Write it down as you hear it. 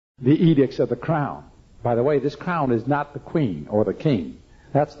the edicts of the crown. By the way, this crown is not the queen or the king.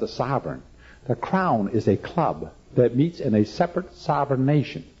 That's the sovereign. The crown is a club that meets in a separate sovereign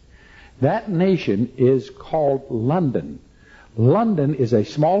nation. That nation is called London. London is a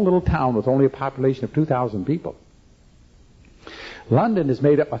small little town with only a population of 2,000 people. London is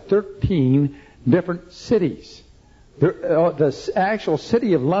made up of 13 different cities. The actual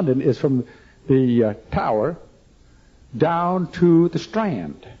city of London is from the Tower down to the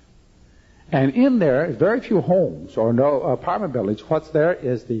Strand. And in there is very few homes or no apartment buildings. What's there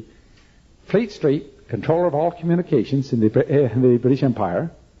is the Fleet Street, controller of all communications in the British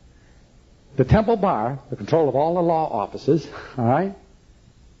Empire. The Temple Bar, the control of all the law offices. All right.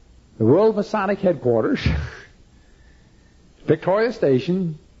 The World Masonic headquarters. Victoria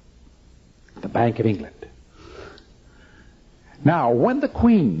Station. The Bank of England. Now, when the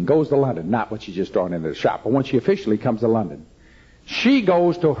Queen goes to London, not when she's just thrown into the shop, but when she officially comes to London, she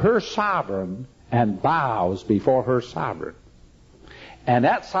goes to her sovereign and bows before her sovereign. And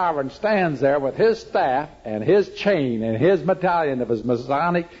that sovereign stands there with his staff and his chain and his medallion of his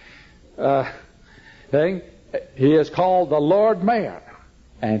Masonic thing. He is called the Lord Mayor.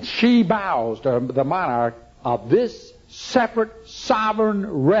 And she bows to the monarch of this separate sovereign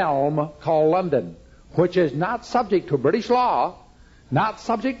realm called London, which is not subject to British law, not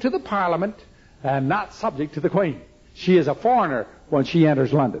subject to the Parliament, and not subject to the Queen. She is a foreigner when she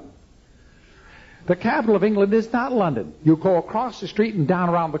enters London. The capital of England is not London. You go across the street and down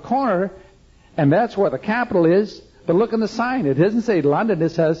around the corner, and that's where the capital is. But look in the sign. It doesn't say London. It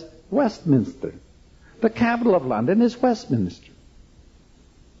says Westminster. The capital of London is Westminster.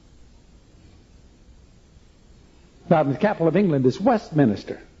 Now, the capital of England is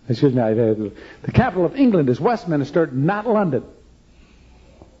Westminster. Excuse me. The capital of England is Westminster, not London.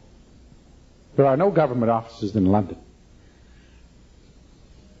 There are no government offices in London.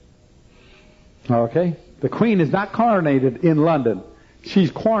 Okay? The Queen is not coronated in London.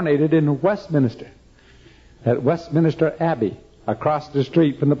 She's coronated in Westminster. At Westminster Abbey, across the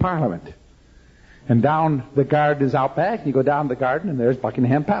street from the Parliament. And down the garden is out back. You go down the garden and there's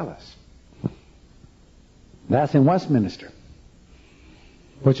Buckingham Palace. That's in Westminster,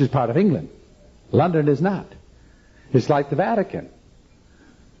 which is part of England. London is not. It's like the Vatican,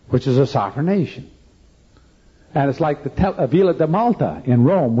 which is a sovereign nation. And it's like the Villa de Malta in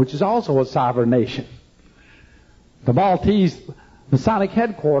Rome, which is also a sovereign nation. The Maltese Masonic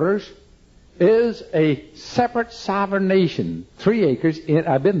headquarters is a separate sovereign nation. 3 acres.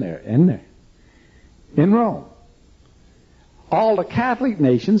 I've been there, in Rome. All the Catholic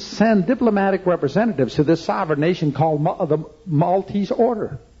nations send diplomatic representatives to this sovereign nation called the Maltese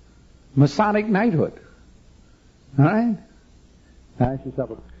Order. Masonic knighthood. All right?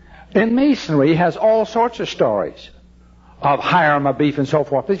 And Masonry has all sorts of stories of Hiram Abief and so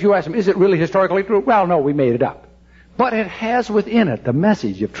forth. If you ask them, is it really historically true? Well, no, we made it up. But it has within it the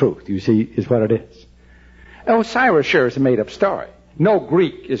message of truth, you see, is what it is. Osiris sure is a made-up story. No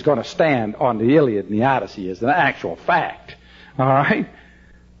Greek is going to stand on the Iliad and the Odyssey as an actual fact. All right?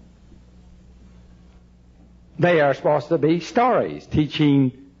 They are supposed to be stories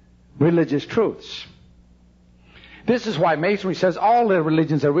teaching religious truths. This is why Masonry says all the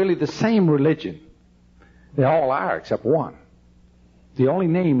religions are really the same religion. They all are except one. The only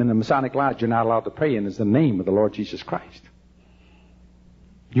name in the Masonic Lodge you're not allowed to pray in is the name of the Lord Jesus Christ.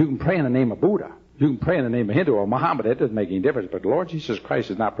 You can pray in the name of Buddha. You can pray in the name of Hindu or Muhammad. It doesn't make any difference. But the Lord Jesus Christ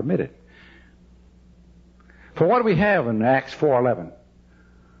is not permitted. For what do we have in Acts 4:11?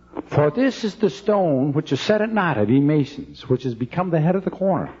 For this is the stone which is set at naught of ye masons, which has become the head of the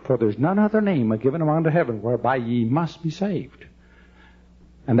corner. For there's none other name given among the heaven whereby ye must be saved.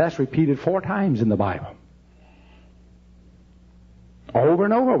 And that's repeated 4 times in the Bible. Over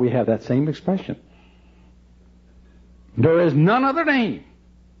and over we have that same expression. There is none other name.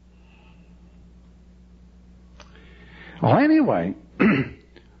 Well, anyway,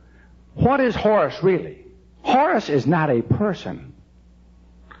 what is Horus really? Horus is not a person.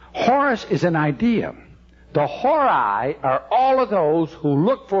 Horus is an idea. The Horai are all of those who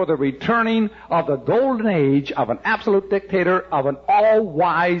look for the returning of the golden age of an absolute dictator, of an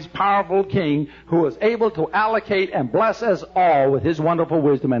all-wise, powerful king who is able to allocate and bless us all with his wonderful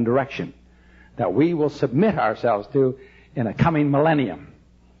wisdom and direction that we will submit ourselves to in a coming millennium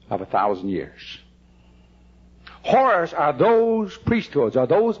of 1,000 years. Horus are those priesthoods, are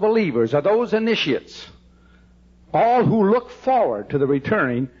those believers, are those initiates, all who look forward to the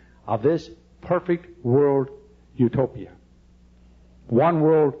returning of this perfect world utopia. One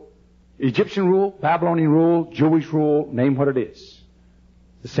world, Egyptian rule, Babylonian rule, Jewish rule, name what it is.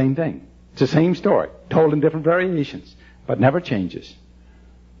 The same thing. It's the same story, told in different variations, but never changes.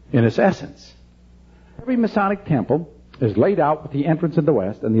 in its essence. Every Masonic temple is laid out with the entrance in the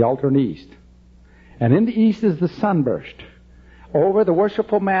west and the altar in the east. And in the east is the sunburst. Over the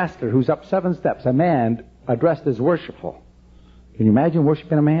worshipful master who's up 7 steps, a man addressed as worshipful. Can you imagine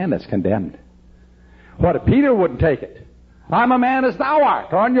worshiping a man? That's condemned. What if Peter wouldn't take it? I'm a man as thou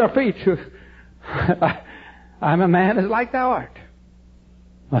art, on your feet. I'm a man as like thou art.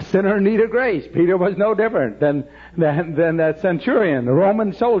 A sinner in need of grace. Peter was no different than that centurion, the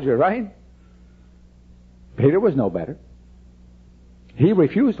Roman soldier, right? Peter was no better. He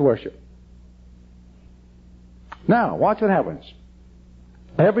refused worship. Now, watch what happens.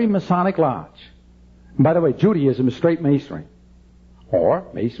 Every Masonic lodge, and by the way, Judaism is straight Masonry, or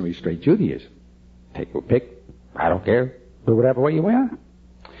Masonry is straight Judaism. Take your pick. I don't care. Do whatever way you want.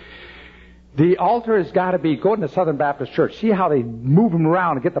 The altar has got to be, go to the Southern Baptist Church. See how they move them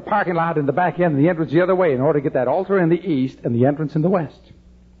around and get the parking lot in the back end and the entrance the other way in order to get that altar in the east and the entrance in the west.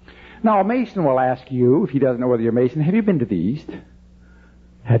 Now, a Mason will ask you, if he doesn't know whether you're a Mason, have you been to the east?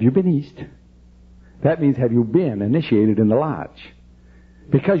 Have you been east? That means have you been initiated in the lodge?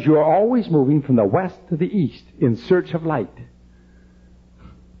 Because you're always moving from the west to the east in search of light.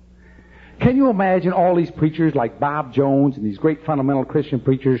 Can you imagine all these preachers like Bob Jones and these great fundamental Christian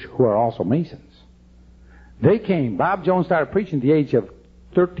preachers who are also Masons? They came. Bob Jones started preaching at the age of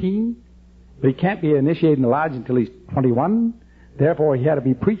 13, but he can't be initiated in the lodge until he's 21. Therefore, he had to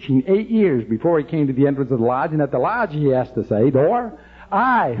be preaching 8 years before he came to the entrance of the lodge. And at the lodge, he has to say, door,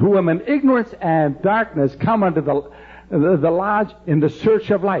 I, who am in ignorance and darkness, come unto the lodge in the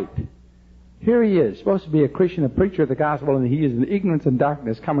search of light. Here he is, supposed to be a Christian, a preacher of the gospel, and he is in ignorance and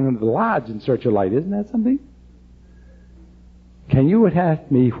darkness coming into the lodge in search of light. Isn't that something? Can you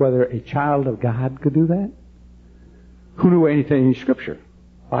ask me whether a child of God could do that? Who knew anything in Scripture?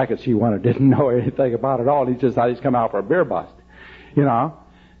 I could see one who didn't know anything about it all. He just thought he's come out for a beer bust. You know,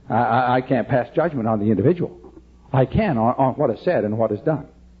 I can't pass judgment on the individual. I can on what is said and what is done.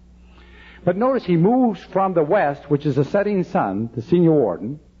 But notice he moves from the west, which is the setting sun, the senior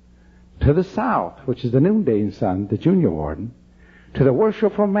warden, to the south, which is the noonday sun, the junior warden, to the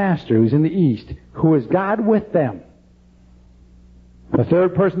worshipful master who's in the east, who is God with them. The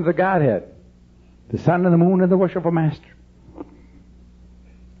third person of the Godhead, the sun and the moon and the worshipful master.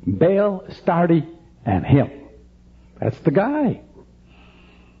 Baal, Astarte, and him. That's the guy.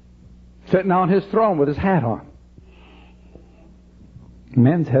 Sitting on his throne with his hat on.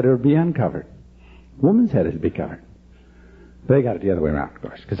 Men's head would be uncovered. Woman's head is to be covered. They got it the other way around, of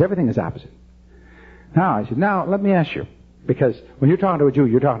course, because everything is opposite. Now, I said, now, let me ask you, because when you're talking to a Jew,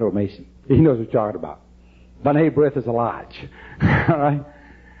 you're talking to a Mason. He knows what you're talking about. B'nai B'rith is a lodge. All right?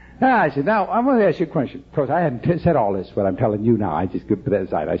 Now, I said, now, I'm going to ask you a question. Of course, I hadn't said all this, but I'm telling you now. I just put that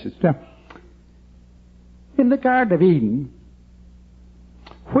aside. I said, now, in the Garden of Eden,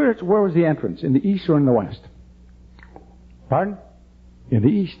 where was the entrance? In the east or in the west? Pardon? In the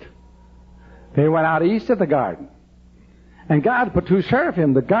east. They went out east of the garden. And God put 2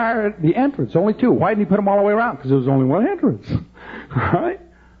 seraphim, the entrance, only 2. Why didn't he put them all the way around? Because there was only one entrance. All right?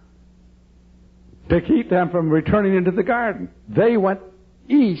 To keep them from returning into the garden. They went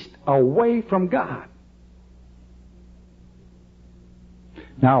east, away from God.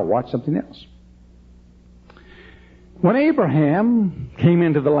 Now, watch something else. When Abraham came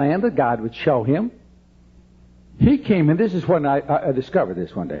into the land that God would show him, he came, and this is when I discovered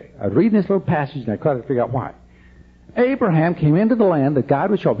this one day. I was reading this little passage, and I couldn't figure out why. Abraham came into the land that God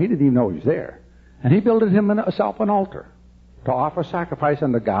would show him. He didn't even know he was there. And he built himself an altar to offer sacrifice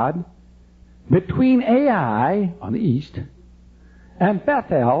unto God between Ai on the east and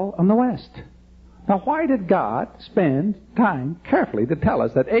Bethel on the west. Now, why did God spend time carefully to tell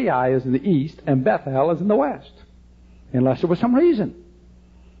us that Ai is in the east and Bethel is in the west? Unless there was some reason.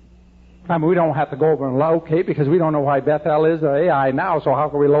 I mean, we don't have to go over and locate because we don't know why Bethel is or Ai now, so how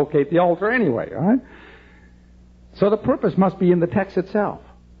can we locate the altar anyway, all right? So the purpose must be in the text itself.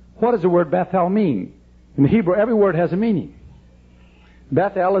 What does the word Bethel mean? In the Hebrew, every word has a meaning.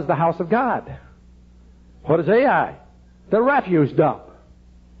 Bethel is the house of God. What is Ai? The refuse dump.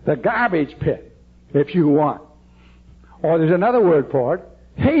 The garbage pit, if you want. Or there's another word for it,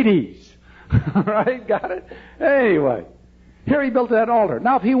 Hades. Right? Got it? Anyway, here he built that altar.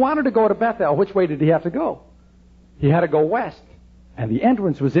 Now, if he wanted to go to Bethel, which way did he have to go? He had to go west, and the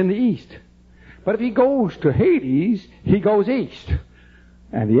entrance was in the east. But if he goes to Hades, he goes east,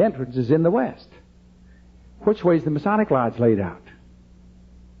 and the entrance is in the west. Which way is the Masonic Lodge laid out?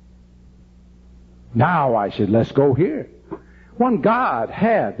 Now I said, let's go here. When God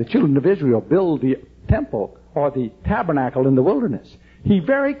had the children of Israel build the temple or the tabernacle in the wilderness, He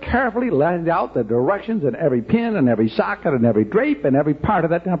very carefully laid out the directions and every pin and every socket and every drape and every part of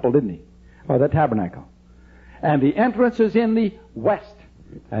that temple, didn't he? Or the tabernacle. And the entrance is in the west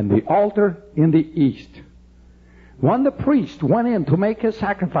and the altar in the east. When the priest went in to make his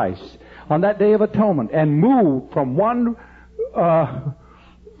sacrifice on that Day of Atonement and moved from one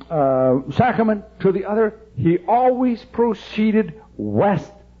sacrament to the other, he always proceeded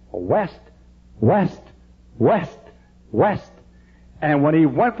west, west, west, west, west. And when he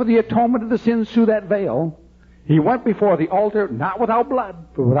went for the atonement of the sins through that veil, he went before the altar, not without blood,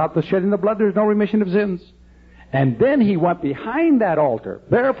 for without the shedding of blood there's no remission of sins. And then he went behind that altar,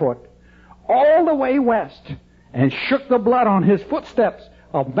 barefoot, all the way west, and shook the blood on his footsteps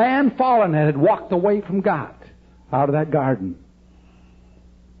of man fallen that had walked away from God out of that garden,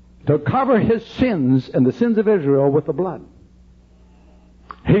 to cover his sins and the sins of Israel with the blood.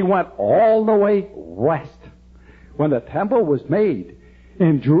 He went all the way west. When the temple was made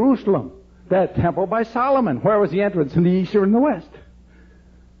in Jerusalem, that temple by Solomon, where was the entrance? In the east or in the west?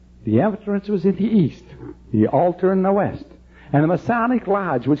 The entrance was in the east, the altar in the west. And the Masonic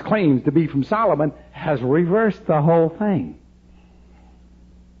Lodge, which claims to be from Solomon, has reversed the whole thing.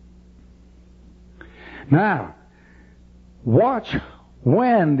 Now, watch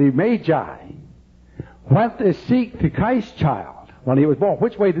when the Magi went to seek the Christ child when he was born.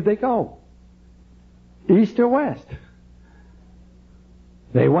 Which way did they go? East or west?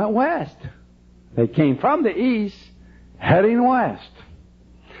 They went west. They came from the east, heading west.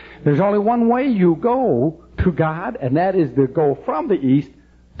 There's only one way you go to God, and that is to go from the east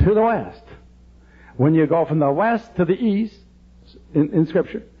to the west. When you go from the west to the east, in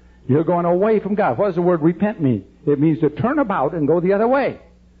Scripture, you're going away from God. What does the word repent mean? It means to turn about and go the other way.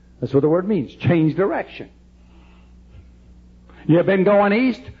 That's what the word means. Change direction. You've been going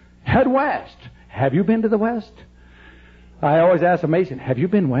east, head west. Have you been to the west? I always ask a Mason, have you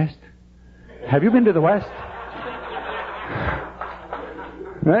been west? Have you been to the west?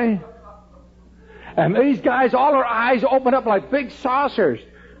 Right? And these guys, all their eyes open up like big saucers.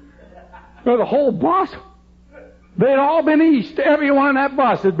 The whole bus. They'd all been east. Everyone in that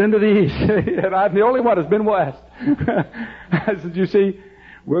bus had been to the east. And I'm the only one that's been west. I said, you see,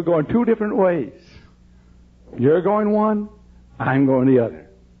 we're going two different ways. You're going one, I'm going the other.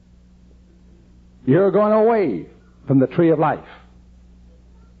 You're going away from the tree of life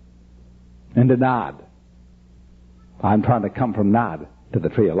into Nod. I'm trying to come from Nod to the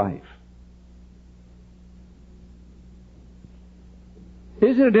tree of life.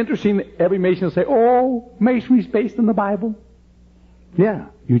 Isn't it interesting that every Mason will say, oh, Masonry's based on the Bible? Yeah,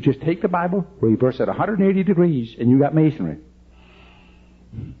 you just take the Bible, reverse it 180 degrees, and you got Masonry.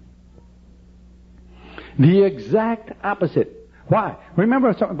 The exact opposite. Why?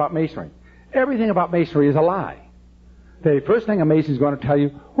 Remember something about Masonry. Everything about Masonry is a lie. The first thing a Mason is going to tell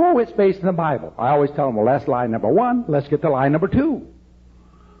you, oh, it's based in the Bible. I always tell them, well, that's lie number one. Let's get to lie number two.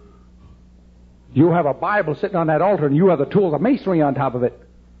 You have a Bible sitting on that altar, and you have the tools of Masonry on top of it.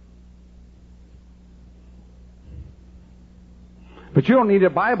 But you don't need a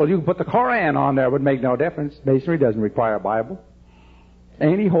Bible. You can put the Koran on there. It would make no difference. Masonry doesn't require a Bible.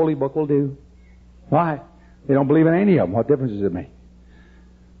 Any holy book will do. Why? They don't believe in any of them. What difference does it make?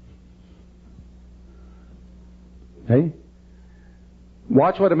 Hey?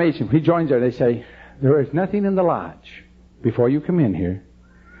 Watch what a Mason, he joins there, they say, there is nothing in the lodge before you come in here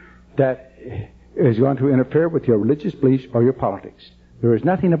that is going to interfere with your religious beliefs or your politics. There is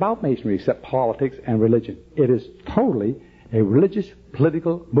nothing about Masonry except politics and religion. It is totally a religious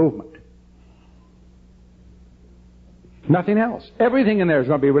political movement. Nothing else. Everything in there is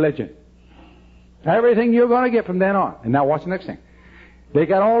going to be religion. Everything you're going to get from then on. And now watch the next thing. They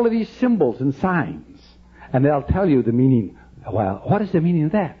got all of these symbols and signs, and they'll tell you the meaning. Well, what is the meaning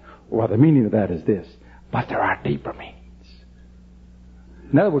of that? Well, the meaning of that is this. But there are deeper meanings.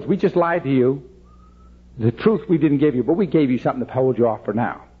 In other words, we just lied to you. The truth we didn't give you, but we gave you something to hold you off for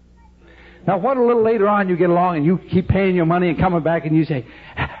now. Now, what a little later on you get along and you keep paying your money and coming back and you say,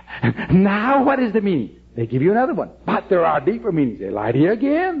 now what is the meaning? They give you another one. But there are deeper meanings. They lie to you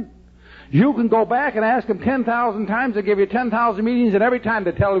again. You can go back and ask them 10,000 times. They give you 10,000 meanings, and every time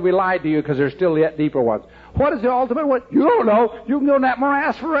they tell you we lied to you because there's still yet deeper ones. What is the ultimate one? You don't know. You can go in that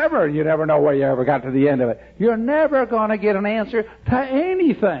morass forever, and you never know where you ever got to the end of it. You're never going to get an answer to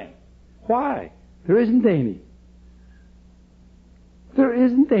anything. Why? There isn't any. There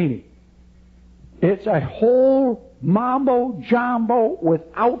isn't any. It's a whole mambo-jumbo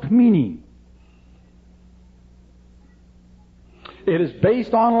without meaning. It is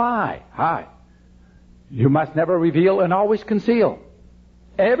based on lie. Hi. You must never reveal and always conceal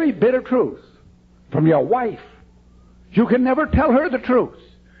every bit of truth from your wife You can never tell her the truth.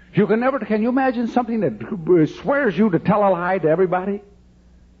 Can you imagine something that swears you to tell a lie to everybody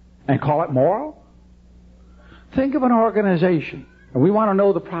and call it moral? Think of an organization, and we want to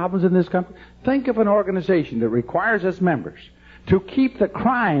know the problems in this country. Think of an organization that requires its members to keep the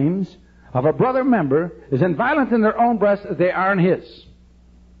crimes of a brother member as violent in their own breast as they are in his.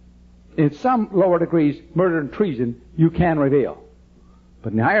 In some lower degrees, murder and treason, you can reveal.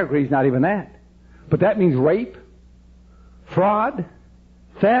 But in higher degrees, not even that. But that means rape, fraud,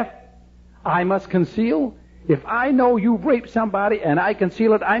 theft. I must conceal. If I know you've raped somebody and I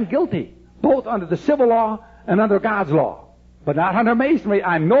conceal it, I'm guilty, both under the civil law and under God's law. But not under Masonry.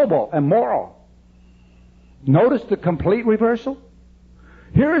 I'm noble and moral. Notice the complete reversal.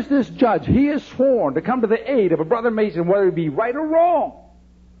 Here is this judge. He is sworn to come to the aid of a brother Mason, whether it be right or wrong.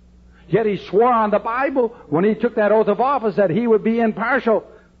 Yet he swore on the Bible when he took that oath of office that he would be impartial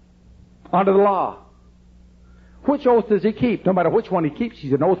under the law. Which oath does he keep? No matter which one he keeps,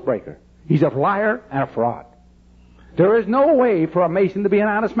 he's an oath breaker. He's a liar and a fraud. There is no way for a Mason to be an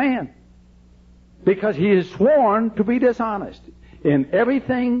honest man, because he is sworn to be dishonest in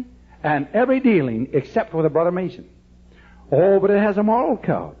everything and every dealing except with a brother Mason. Oh, but it has a moral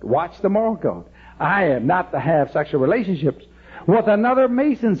code. Watch the moral code. I am not to have sexual relationships with another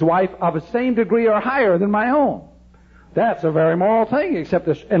Mason's wife of the same degree or higher than my own. That's a very moral thing, except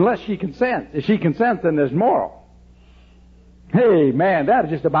unless she consents. If she consents, then there's moral. Hey, man, that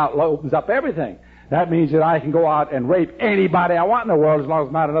just about opens up everything. That means that I can go out and rape anybody I want in the world as long as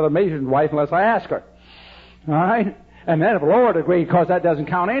it's not another Mason's wife unless I ask her. All right? And then of a lower degree, because that doesn't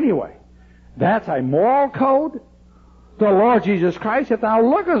count anyway. That's a moral code. The Lord Jesus Christ, if thou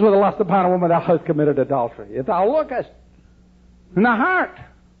lookest with a lust upon a woman, thou hast committed adultery. If thou lookest in the heart.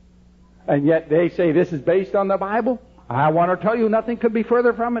 And yet they say this is based on the Bible. I want to tell you, nothing could be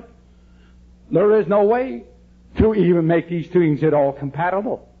further from it. There is no way to even make these two things at all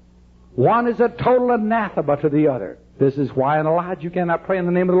compatible. One is a total anathema to the other. This is why in a lodge you cannot pray in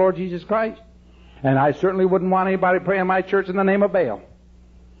the name of the Lord Jesus Christ. And I certainly wouldn't want anybody praying in my church in the name of Baal.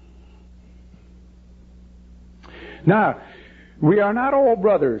 Now, we are not all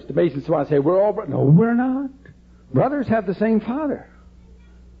brothers. The Masons want to say we're all brothers. No, we're not. Brothers have the same father.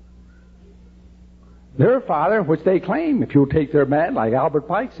 Their father, which they claim, if you'll take their man, like Albert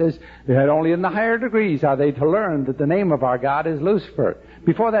Pike says, that only in the higher degrees are they to learn that the name of our God is Lucifer.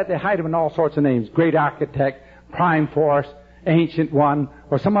 Before that, they hide him in all sorts of names. Great Architect, Prime Force, Ancient One,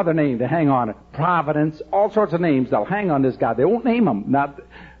 or some other name to hang on it. Providence, all sorts of names they'll hang on this God. They won't name him, not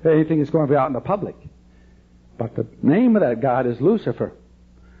anything that's going to be out in the public. But the name of that God is Lucifer.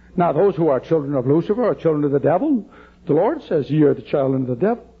 Now, those who are children of Lucifer are children of the devil. The Lord says, ye are the children of the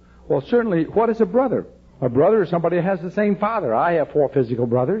devil. Well, certainly, what is a brother? A brother is somebody who has the same father. I have 4 physical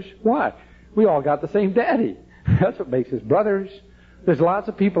brothers. Why? We all got the same daddy. That's what makes us brothers. There's lots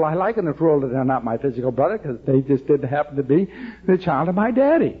of people I like in this world that are not my physical brother because they just didn't happen to be the child of my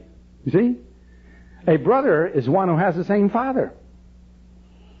daddy. You see? A brother is one who has the same father.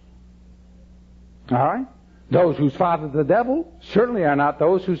 All right? Those whose father is the devil certainly are not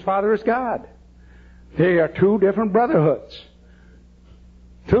those whose father is God. They are 2 different brotherhoods.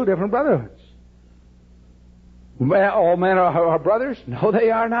 2 different brotherhoods. All men are brothers? No,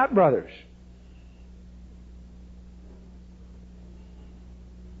 they are not brothers.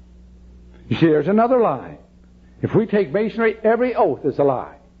 You see, there's another lie. If we take Masonry, every oath is a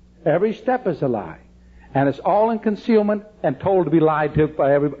lie. Every step is a lie. And it's all in concealment and told to be lied to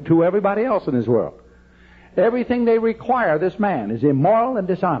by everybody else in this world. Everything they require this man is immoral and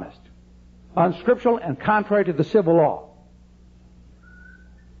dishonest, unscriptural and contrary to the civil law.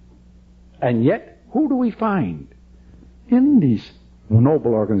 And yet, who do we find in these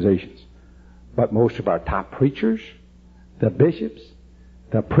noble organizations? But most of our top preachers, the bishops,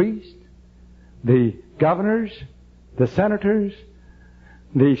 the priests, the governors, the senators,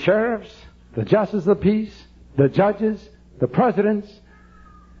 the sheriffs, the justices of the peace, the judges, the presidents,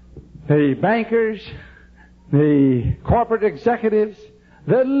 the bankers, the corporate executives,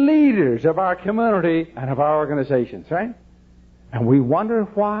 the leaders of our community and of our organizations, right? And we wonder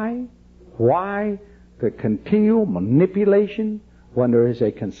why the continual manipulation when there is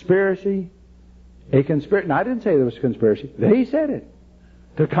a conspiracy. Now, I didn't say there was a conspiracy. They said it.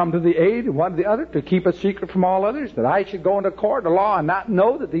 To come to the aid of one or the other, to keep a secret from all others, that I should go into court of law and not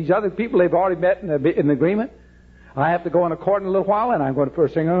know that these other people they've already met in agreement. I have to go into court in a little while, and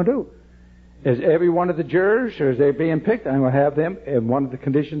first thing I'm going to do is every one of the jurors, as they're being picked, I'm going to have them, and one of the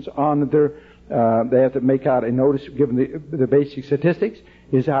conditions on their, they have to make out a notice given the basic statistics,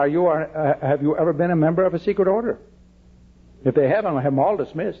 is have you ever been a member of a secret order? If they have, I'm going to have them all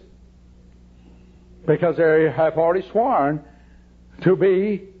dismissed. because they have already sworn to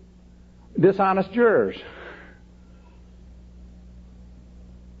be dishonest jurors.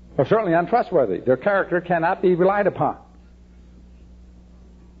 Or certainly untrustworthy. Their character cannot be relied upon.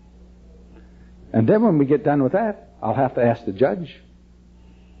 And then when we get done with that, I'll have to ask the judge.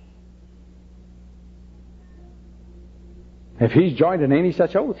 If he's joined in any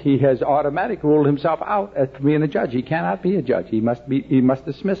such oath, he has automatically ruled himself out as being a judge. He cannot be a judge. He must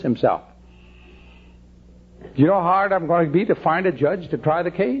dismiss himself. Do you know how hard I'm going to be to find a judge to try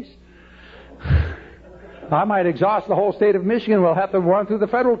the case? I might exhaust the whole state of Michigan. We'll have to run through the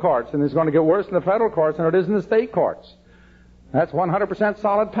federal courts, and it's going to get worse in the federal courts than it is in the state courts. That's 100%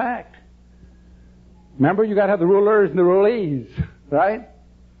 solid fact. Remember, you got to have the rulers and the rulees, right?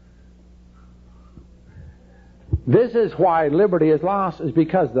 This is why liberty is lost, is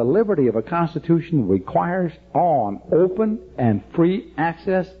because the liberty of a constitution requires on open and free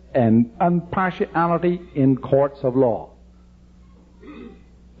access and impartiality in courts of law.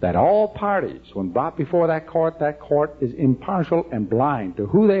 That all parties, when brought before that court is impartial and blind to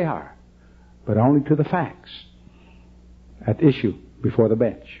who they are, but only to the facts at issue before the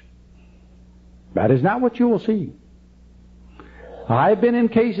bench. That is not what you will see. I've been in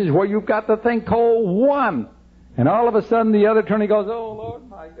cases where you've got the thing called one, and all of a sudden the other attorney goes, "Oh, Lord,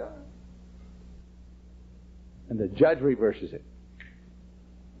 my God." And the judge reverses it.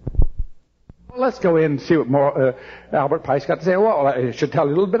 Well, let's go in and see what more Albert Pike's got to say. Well, I should tell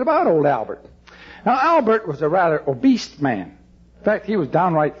you a little bit about old Albert. Now, Albert was a rather obese man. In fact, he was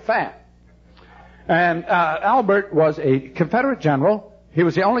downright fat. And Albert was a Confederate general. He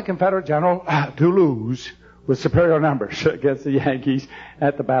was the only Confederate general to lose with superior numbers against the Yankees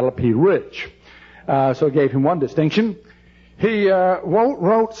at the Battle of Pea Ridge. So it gave him one distinction. He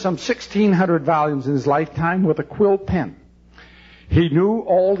wrote some 1,600 volumes in his lifetime with a quill pen. He knew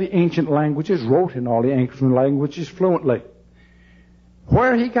all the ancient languages, wrote in all the ancient languages fluently.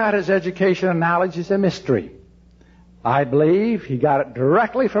 Where he got his education and knowledge is a mystery. I believe he got it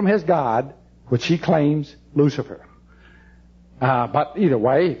directly from his God, which he claims Lucifer. But either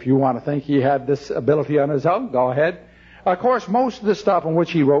way, if you want to think he had this ability on his own, go ahead. Of course, most of the stuff in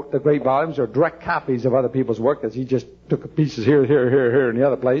which he wrote the great volumes are direct copies of other people's work, as he just took pieces here, and the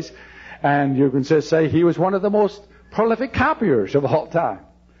other place. And you can just say he was one of the most prolific copiers of all time.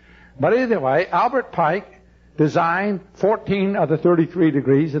 But either way, Albert Pike designed 14 of the 33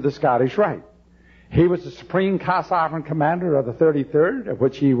 degrees of the Scottish Rite. He was the supreme sovereign commander of the 33rd, of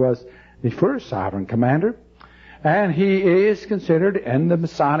which he was the first sovereign commander. And he is considered in the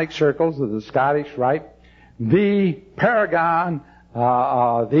Masonic circles of the Scottish Rite the paragon,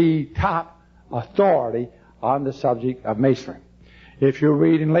 the top authority on the subject of Masonry. If you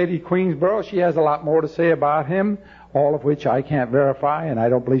read in Lady Queensborough, she has a lot more to say about him, all of which I can't verify, and I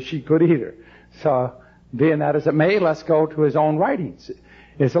don't believe she could either. So, being that as it may, let's go to his own writings.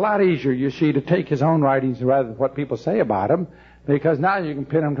 It's a lot easier, you see, to take his own writings rather than what people say about him, because now you can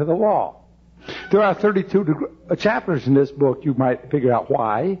pin him to the wall. There are 32 chapters in this book. You might figure out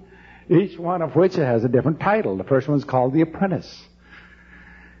why, each one of which has a different title. The first one's called The Apprentice.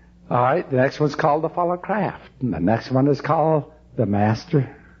 All right, the next one's called The Fellow Craft. And the next one is called The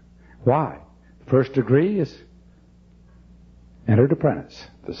Master. Why? The first degree is Entered Apprentice.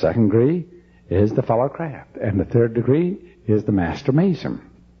 The second degree is the Fellow Craft. And the third degree is the Master Mason.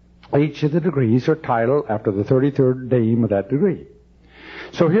 Each of the degrees are titled after the 33rd name of that degree.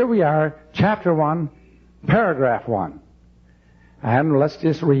 So here we are, chapter 1, paragraph 1. And let's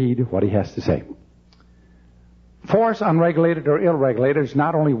just read what he has to say. Force, unregulated or ill-regulated, is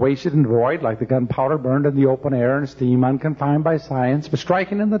not only wasted and void, like the gunpowder burned in the open air and steam unconfined by science, but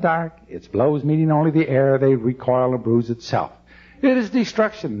striking in the dark, its blows meeting only the air, they recoil and bruise itself. It is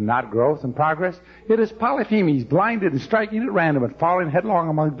destruction, not growth and progress. It is Polyphemus, blinded and striking at random and falling headlong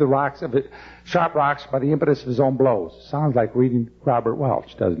among the rocks of it, sharp rocks by the impetus of his own blows. Sounds like reading Robert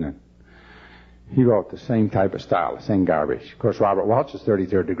Welch, doesn't it? He wrote the same type of style, the same garbage. Of course, Robert Welch is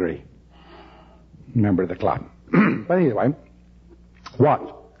 33rd degree. Member of the club. But anyway,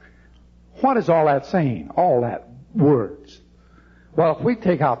 what is all that saying? All that words. Well, if we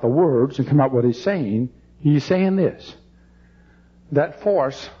take out the words and come up with what he's saying this. That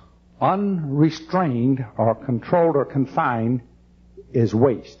force, unrestrained or controlled or confined, is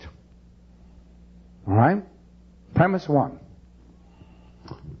waste. All right? Premise 1.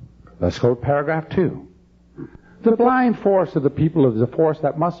 Let's go to paragraph 2. The blind force of the people is a force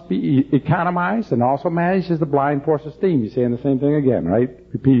that must be economized and also managed as the blind force of steam. He's saying the same thing again, right?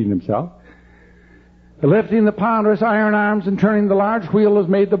 Repeating himself. Lifting the ponderous iron arms and turning the large wheel has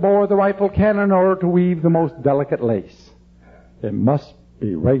made the bore of the rifle cannon in order to weave the most delicate lace. It must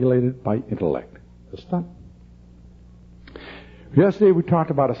be regulated by intellect. Just stop. Yesterday we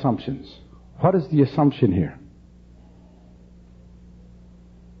talked about assumptions. What is the assumption here?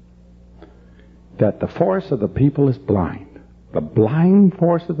 That the force of the people is blind. The blind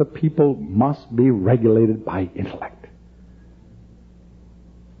force of the people must be regulated by intellect.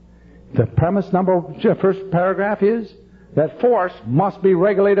 The premise first paragraph is that force must be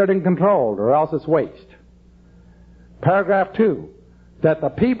regulated and controlled, or else it's waste. Paragraph 2, that the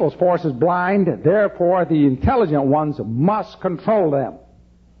people's force is blind, therefore the intelligent ones must control them.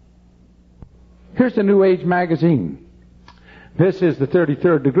 Here's the New Age magazine. This is the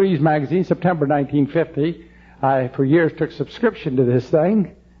 33rd Degrees magazine, September 1950. I, for years, took subscription to this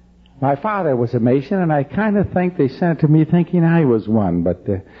thing. My father was a Mason, and I kind of think they sent it to me thinking I was one. But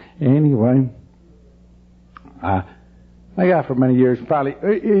anyway, I got it for many years. Probably,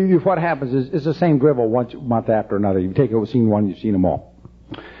 what happens is it's the same dribble one month after another. You take it, seen one, you've seen them all.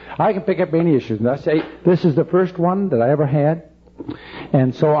 I can pick up any issues, and I say, this is the first one that I ever had.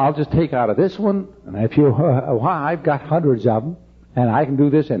 And so I'll just take out of this one, and if you, I've got hundreds of them, and I can do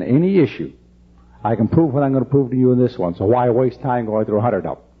this in any issue. I can prove what I'm going to prove to you in this one, so why waste time going through 100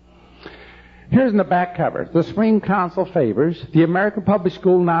 of them? Here's in the back cover. The Supreme Council favors the American public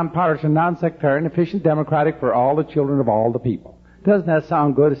school, nonpartisan, nonsectarian, efficient, democratic for all the children of all the people. Doesn't that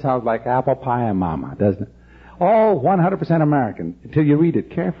sound good? It sounds like apple pie and mama, doesn't it? All 100% American until you read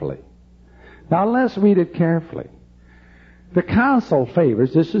it carefully. Now let's read it carefully. The Council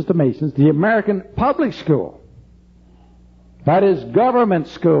favors, this is the Masons, the American public school. That is government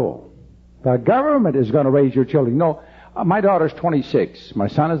school. The government is going to raise your children. No, my daughter's 26. My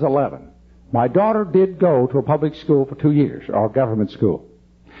son is 11. My daughter did go to a public school for 2 years, or government school.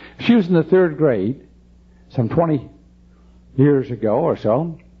 She was in the 3rd grade, some 20 years ago or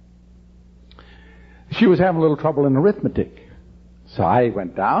so. She was having a little trouble in arithmetic. So I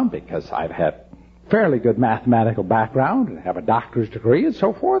went down because I've had fairly good mathematical background and have a doctor's degree and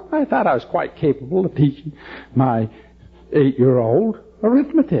so forth. I thought I was quite capable of teaching my 8-year-old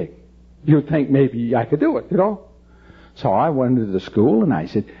arithmetic. You'd think maybe I could do it, you know. So I went into the school and I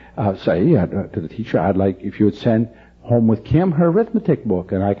said, to the teacher, I'd like if you would send home with Kim her arithmetic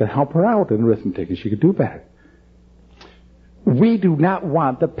book and I could help her out in arithmetic and she could do better. We do not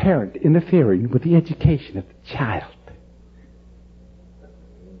want the parent interfering with the education of the child.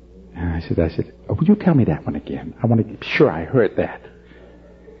 And I said, would you tell me that one again? I want to be sure I heard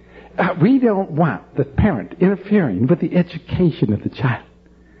that. We don't want the parent interfering with the education of the child.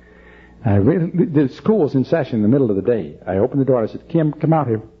 The school was in session in the middle of the day. I opened the door and I said, Kim, come out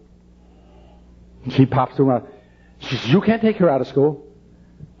here. She pops through. She says, you can't take her out of school.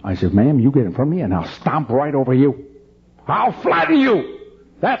 I said, ma'am, you get in front of me and I'll stomp right over you. I'll flatten you.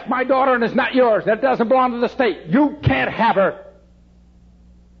 That's my daughter and it's not yours. That doesn't belong to the state. You can't have her.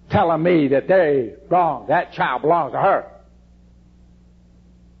 Telling me that that child belongs to her.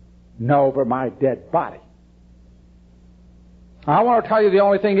 No, over my dead body. I want to tell you the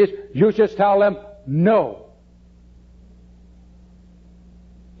only thing is, you just tell them no.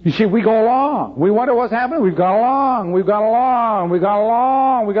 You see, we go along. We wonder what's happening. We've gone along.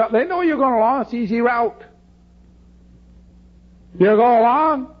 They know you're going along. It's the easy route. You go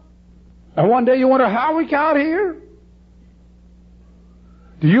along, and one day you wonder how we got here.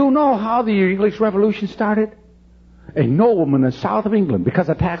 Do you know how the English Revolution started? A nobleman in the south of England, because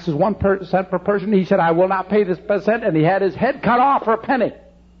the tax is 1% per person, he said, I will not pay this percent, and he had his head cut off for a penny.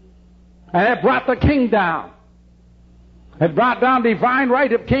 And it brought the king down. It brought down divine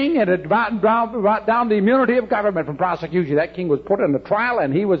right of king, and it brought down the immunity of government from prosecution. That king was put on the trial,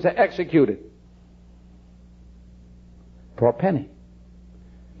 and he was executed. For a penny.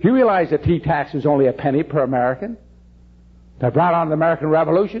 You realize the tea tax was only a penny per American? That brought on the American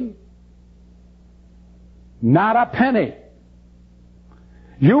Revolution? Not a penny.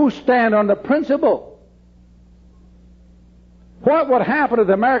 You stand on the principle. What would happen if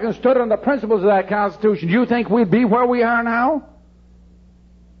the Americans stood on the principles of that Constitution? Do you think we'd be where we are now?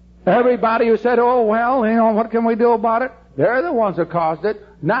 Everybody who said, oh, well, what can we do about it? They're the ones that caused it,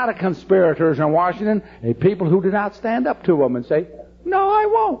 not the conspirators in Washington, the people who did not stand up to them and say, no, I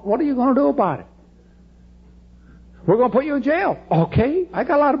won't. What are you going to do about it? We're going to put you in jail. Okay, I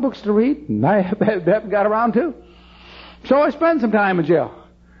got a lot of books to read, and I haven't got around to. So I spend some time in jail.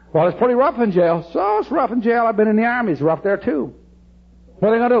 Well, it's pretty rough in jail. So it's rough in jail. I've been in the Army. It's rough there, too. What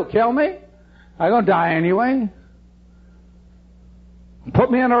are they going to do, kill me? I'm going to die anyway.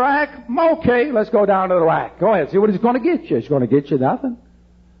 Put me in a rack? Okay, let's go down to the rack. Go ahead, see what he's going to get you. He's going to get you nothing.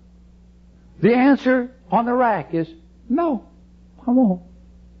 The answer on the rack is, no, I won't.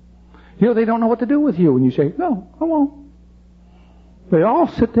 They don't know what to do with you when you say, no, I won't. They all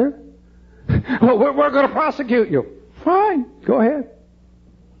sit there. Well, we're going to prosecute you. Fine, go ahead.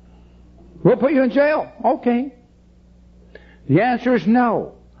 We'll put you in jail. Okay. The answer is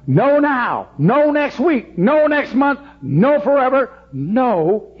no. No now. No next week. No next month. No forever.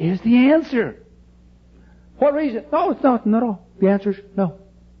 No is the answer. What reason? No, it's not at all. The answer is no.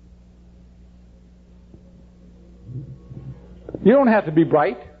 You don't have to be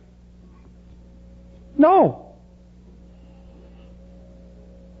bright. No.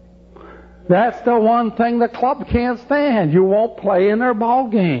 That's the one thing the club can't stand. You won't play in their ball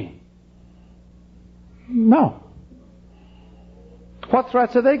game. No. What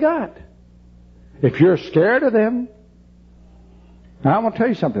threats have they got? If you're scared of them, now I'm going to tell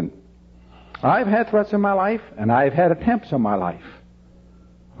you something. I've had threats in my life, and I've had attempts in my life.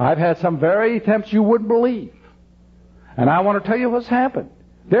 I've had some very attempts you wouldn't believe. And I want to tell you what's happened.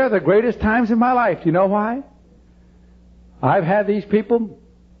 They're the greatest times in my life. Do you know why? I've had these people,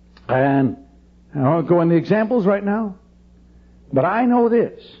 and I don't want to go into examples right now, but I know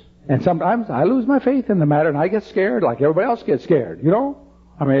this. And sometimes I lose my faith in the matter, and I get scared like everybody else gets scared, you know?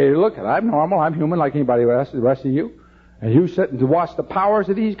 I mean, look, I'm normal, I'm human like anybody else, the rest of you. And you sit and watch the powers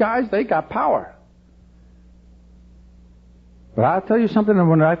of these guys, they got power. But I'll tell you something, and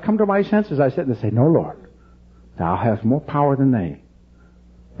when I've come to my senses, I sit and say, no, Lord, thou hast more power than they.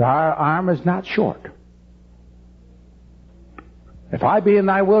 Thy arm is not short. If I be in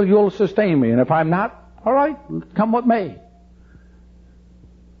thy will, you'll sustain me. And if I'm not, all right, come what may.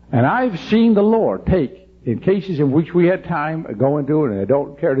 And I've seen the Lord take, in cases in which we had time, go into it, and I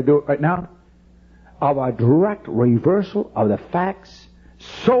don't care to do it right now, of a direct reversal of the facts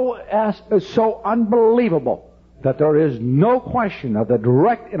so unbelievable that there is no question of the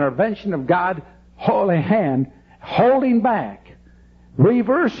direct intervention of God's holy hand holding back,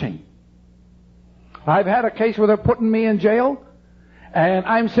 reversing. I've had a case where they're putting me in jail, and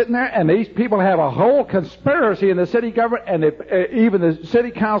I'm sitting there, and these people have a whole conspiracy in the city government, and even the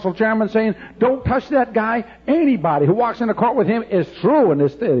city council chairman saying, don't touch that guy. Anybody who walks in the court with him is through in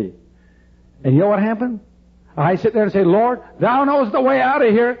this city. And you know what happened? I sit there and say, Lord, thou knows the way out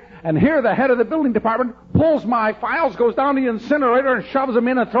of here. And here the head of the building department pulls my files, goes down to the incinerator and shoves them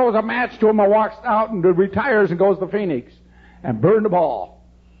in and throws a match to them and walks out and retires and goes to Phoenix and burned them all.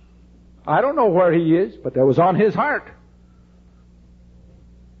 I don't know where he is, but that was on his heart.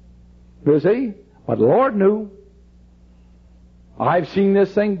 You see? But the Lord knew. I've seen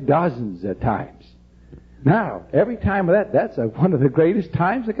this thing dozens of times. Now, every time of that's one of the greatest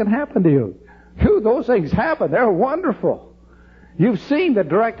times that can happen to you. Those things happen. They're wonderful. You've seen the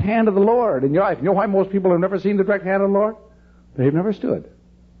direct hand of the Lord in your life. You know why most people have never seen the direct hand of the Lord? They've never stood.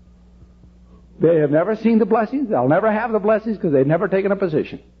 They have never seen the blessings. They'll never have the blessings because they've never taken a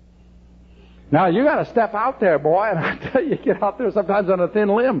position. Now, you got to step out there, boy, and I tell you, get out there sometimes on a thin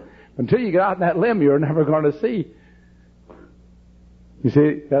limb. Until you get out on that limb, you're never going to see. You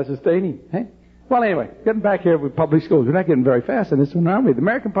see, that's sustaining. Hey? Well, anyway, getting back here with public schools. We're not getting very fast in this one, are we? The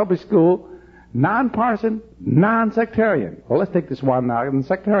American public school, non-partisan, non-sectarian. Well, let's take this one now,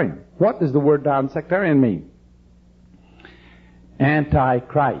 sectarian. What does the word non-sectarian mean?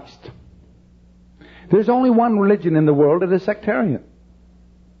 Antichrist. There's only one religion in the world that is sectarian.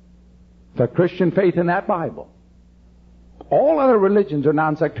 The Christian faith in that Bible. All other religions are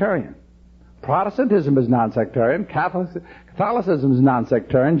non-sectarian. Protestantism is non-sectarian. Catholicism is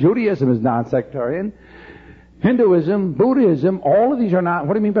non-sectarian. Judaism is non-sectarian. Hinduism, Buddhism, all of these are not.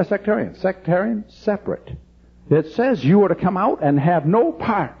 What do you mean by sectarian? Sectarian, separate. It says you are to come out and have no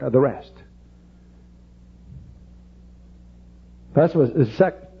part of the rest. That's what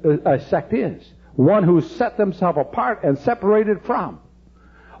a sect is. One who set themselves apart and separated from.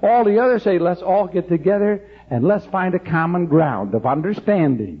 All the others say, let's all get together and let's find a common ground of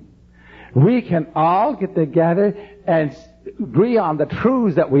understanding. We can all get together and agree on the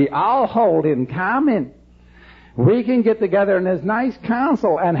truths that we all hold in common. We can get together in this nice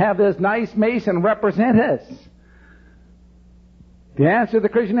council and have this nice Mason represent us. The answer, the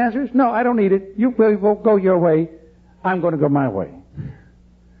Christian answer is, no, I don't need it. You will go your way. I'm going to go my way.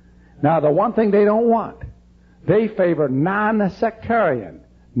 Now, the one thing they don't want, they favor non-sectarian,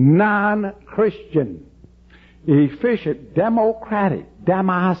 non-Christian, efficient, democratic,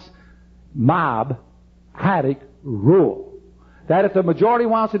 mob-cratic rule. That if the majority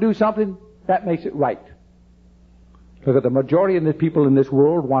wants to do something, that makes it right. Look at the majority of the people in this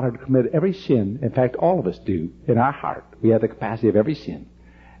world wanted to commit every sin. In fact, all of us do. In our heart, we have the capacity of every sin.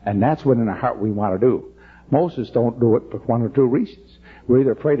 And that's what in our heart we want to do. Most of us don't do it for one or two reasons. We're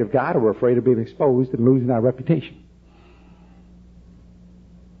either afraid of God or we're afraid of being exposed and losing our reputation.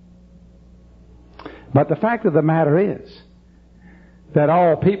 But the fact of the matter is that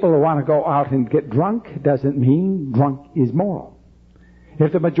all people who want to go out and get drunk doesn't mean drunk is moral.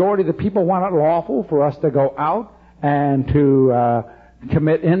 If the majority of the people want it lawful for us to go out and to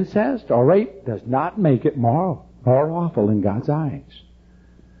commit incest or rape, does not make it moral or lawful in God's eyes.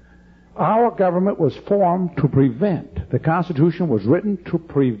 Our government was formed to prevent. The Constitution was written to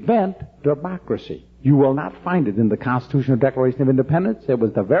prevent democracy. You will not find it in the Constitutional Declaration of Independence. It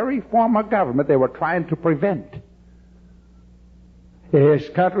was the very form of government they were trying to prevent. This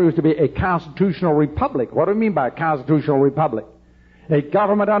country was to be a constitutional republic. What do we mean by a constitutional republic? A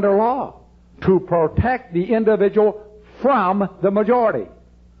government under law to protect the individual from the majority,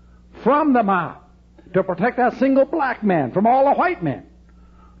 from the mob, to protect that single black man from all the white men,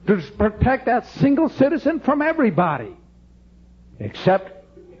 to protect that single citizen from everybody, except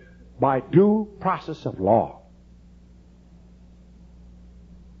by due process of law.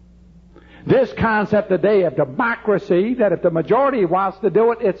 This concept today of democracy, that if the majority wants to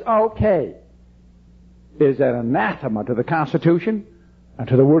do it, it's okay, is an anathema to the Constitution and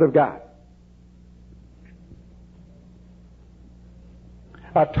to the Word of God.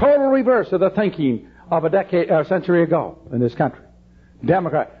 A total reverse of the thinking of a century ago in this country.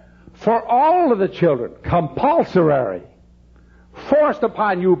 Democrat. For all of the children, compulsory, forced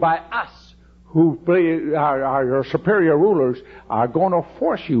upon you by us, who are your superior rulers, are going to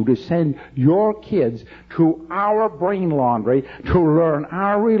force you to send your kids to our brain laundry to learn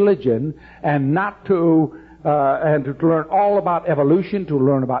our religion and not to and to learn all about evolution, to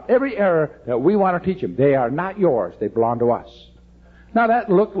learn about every error that we want to teach them. They are not yours. They belong to us. Now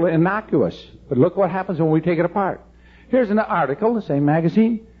that looked innocuous, but look what happens when we take it apart. Here's an article, the same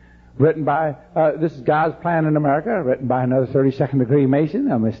magazine, written by, this is God's Plan in America, written by another 32nd degree Mason,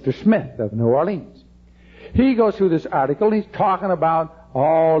 Mr. Smith of New Orleans. He goes through this article, and he's talking about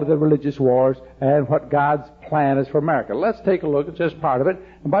all of the religious wars and what God's plan is for America. Let's take a look at just part of it.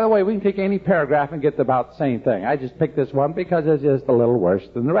 And by the way, we can take any paragraph and get about the same thing. I just picked this one because it's just a little worse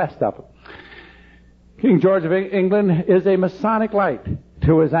than the rest of them. King George of England is a Masonic light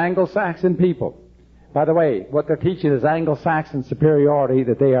to his Anglo-Saxon people. By the way, what they're teaching is Anglo-Saxon superiority,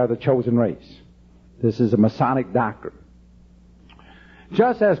 that they are the chosen race. This is a Masonic doctrine.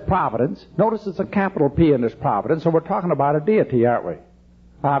 Just as providence, notice it's a capital P in this providence, so we're talking about a deity, aren't we?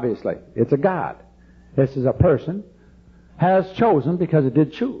 Obviously, it's a God. This is a person, has chosen because it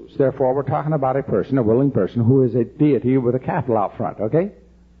did choose. Therefore, we're talking about a person, a willing person, who is a deity with a capital out front, okay?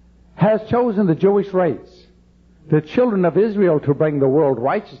 Has chosen the Jewish race, the children of Israel, to bring the world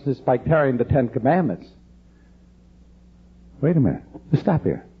righteousness by carrying the Ten Commandments. Wait a minute. Let's stop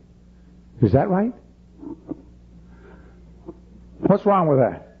here. Is that right? What's wrong with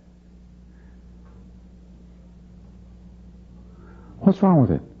that? What's wrong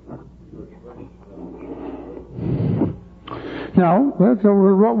with it? No,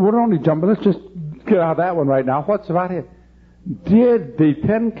 we're only jumping. Let's just get out of that one right now. What's about it? Did the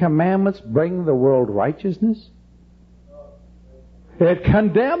Ten Commandments bring the world righteousness? It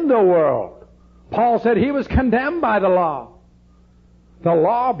condemned the world. Paul said he was condemned by the law. The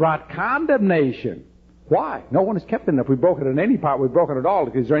law brought condemnation. Why? No one has kept it. If we've broken it in any part, we've broken it all.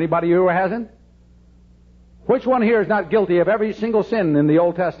 Is there anybody here who hasn't? Which one here is not guilty of every single sin in the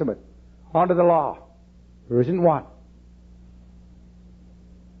Old Testament under the law? There isn't one.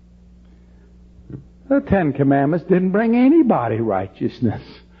 The Ten Commandments didn't bring anybody righteousness,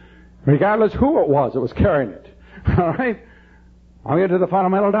 regardless who it was carrying it. All right? I'll get to the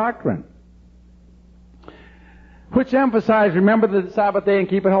fundamental doctrine, which emphasize, remember the Sabbath day and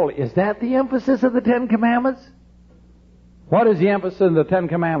keep it holy. Is that the emphasis of the Ten Commandments? What is the emphasis of the Ten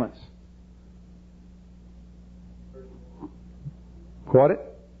Commandments? Quote it.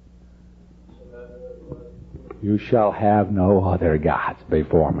 You shall have no other gods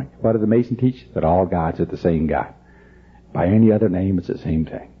before me. What does the Mason teach? That all gods are the same God. By any other name, it's the same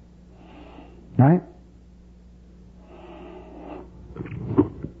thing. Right?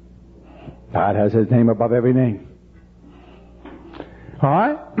 God has His name above every name. All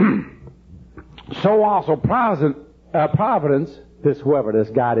right? So also providence, whoever this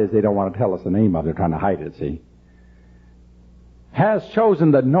God is, they don't want to tell us the name of it. They're trying to hide it, see? Has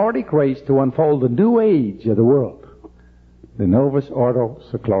chosen the Nordic race to unfold the new age of the world, the Novus Ordo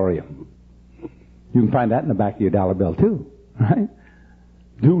Seclorum. You can find that in the back of your dollar bill too, right?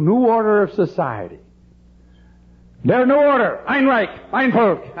 The new order of society. Der New Order, Ein Reich, Ein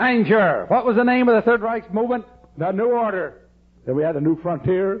Volk, Ein Führer. What was the name of the Third Reich movement? The New Order. Then we had the New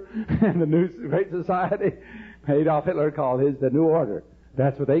Frontier and the New Great Society. Adolf Hitler called his the New Order.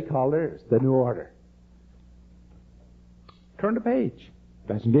 That's what they call theirs, the New Order. Turn the page.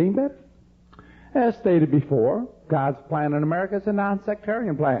 Doesn't get any better. As stated before, God's plan in America is a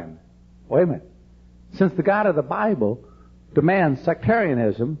non-sectarian plan. Wait a minute. Since the God of the Bible demands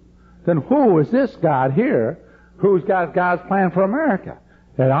sectarianism, then who is this God here who's got God's plan for America?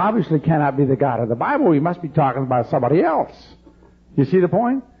 It obviously cannot be the God of the Bible. We must be talking about somebody else. You see the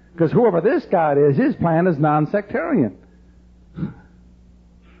point? Because whoever this God is, his plan is non-sectarian.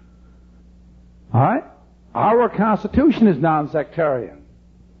 All right? Our Constitution is non-sectarian.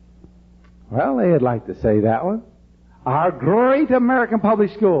 Well, they'd like to say that one. Our great American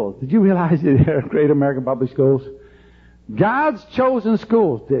public schools. Did you realize that there are great American public schools? God's chosen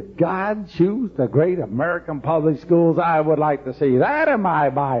schools. Did God choose the great American public schools? I would like to see that in my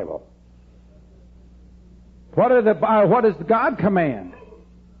Bible. What does God command?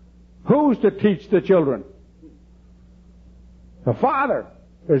 Who's to teach the children? The Father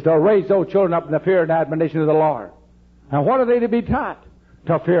is to raise those children up in the fear and admonition of the Lord. And what are they to be taught?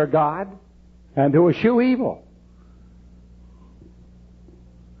 To fear God and to eschew evil.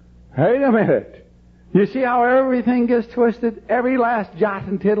 Wait a minute. You see how everything gets twisted? Every last jot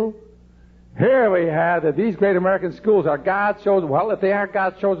and tittle? Here we have that these great American schools are God's chosen. Well, if they are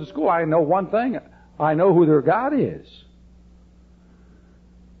God's chosen school, I know one thing. I know who their God is.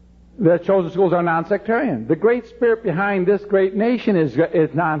 The chosen schools are non-sectarian. The great spirit behind this great nation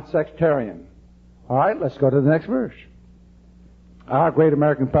is non-sectarian. All right, let's go to the next verse. Our great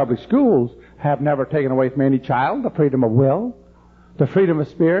American public schools have never taken away from any child the freedom of will, the freedom of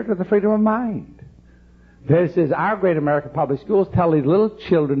spirit, or the freedom of mind. This is our great American public schools tell these little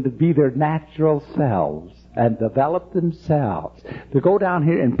children to be their natural selves and develop themselves. To go down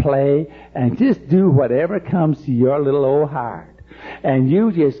here and play and just do whatever comes to your little old heart. And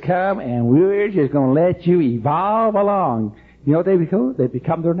you just come and we're just going to let you evolve along. You know what they become? They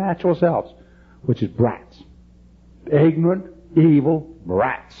become their natural selves, which is brats. Ignorant, evil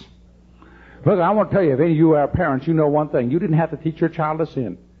brats. Look, I want to tell you, if any of you are parents, you know one thing. You didn't have to teach your child to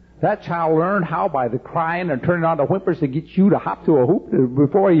sin. That child learned how by the crying and turning on the whimpers to get you to hop to a hoop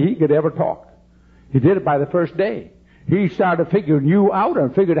before he could ever talk. He did it by the first day. He started figuring you out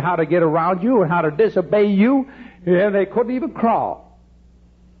and figured how to get around you and how to disobey you, and they couldn't even crawl.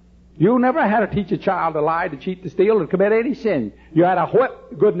 You never had to teach a child to lie, to cheat, to steal, to commit any sin. You had to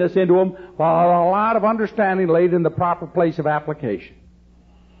whip goodness into them while a lot of understanding laid in the proper place of application.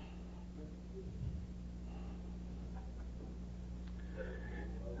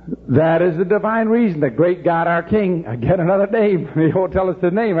 That is the divine reason the great God, our King, again another name, he won't tell us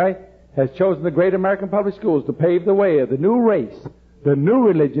the name, right, has chosen the great American public schools to pave the way of the new race, the new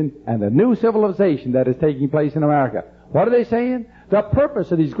religion, and the new civilization that is taking place in America. What are they saying? The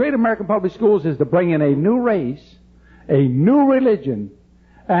purpose of these great American public schools is to bring in a new race, a new religion,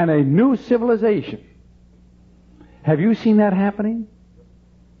 and a new civilization. Have you seen that happening?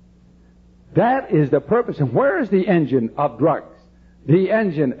 That is the purpose. And where is the engine of drugs? The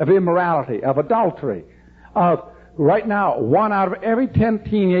engine of immorality, of adultery, of right now, 1 out of every 10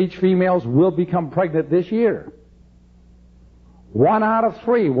 teenage females will become pregnant this year. 1 out of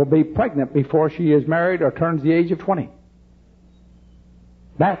 3 will be pregnant before she is married or turns the age of 20.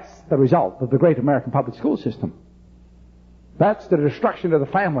 That's the result of the great American public school system. That's the destruction of the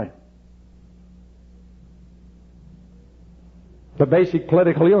family. The basic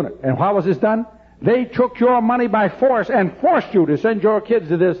political unit. And how was this done? They took your money by force and forced you to send your kids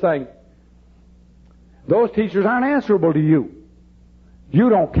to this thing. Those teachers aren't answerable to you. You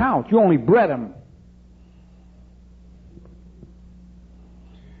don't count. You only bred them.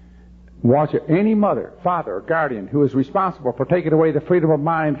 Watch it. Any mother, father, or guardian who is responsible for taking away the freedom of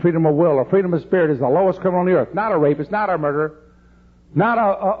mind, freedom of will, or freedom of spirit is the lowest criminal on the earth. Not a rapist, not a murderer, not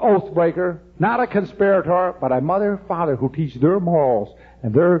a oath breaker, not a conspirator, but a mother, father who teach their morals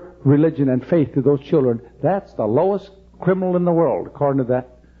and their religion and faith to those children. That's the lowest criminal in the world, according to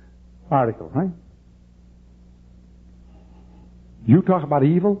that article, right? You talk about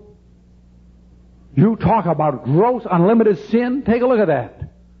evil? You talk about gross, unlimited sin? Take a look at that.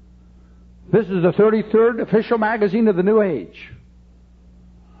 This is the 33rd official magazine of the New Age.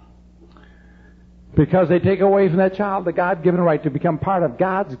 Because they take away from that child the God-given right to become part of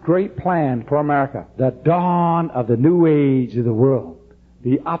God's great plan for America. The dawn of the new age of the world.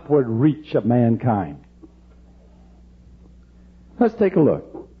 The upward reach of mankind. Let's take a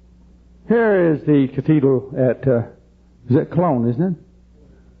look. Here is the cathedral at, is it Cologne, isn't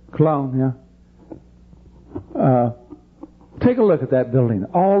it? Cologne, yeah. Take a look at that building.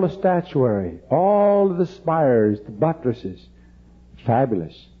 All the statuary, all of the spires, the buttresses.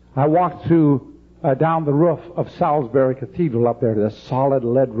 Fabulous. I walked through down the roof of Salisbury Cathedral up there, the solid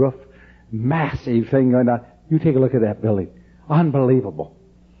lead roof. Massive thing going on. You take a look at that building. Unbelievable.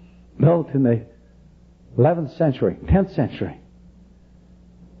 Built in the 11th century, 10th century.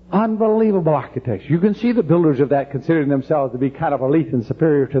 Unbelievable architecture. You can see the builders of that considering themselves to be kind of elite and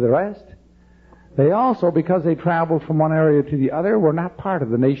superior to the rest. They also, because they traveled from one area to the other, were not part of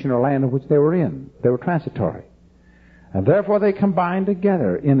the nation or land in which they were in. They were transitory. And therefore they combined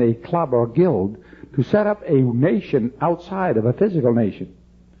together in a club or guild to set up a nation outside of a physical nation.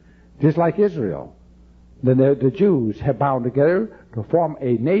 Just like Israel. The Jews have bound together to form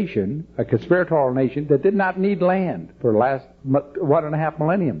a nation, a conspiratorial nation, that did not need land for the last 1.5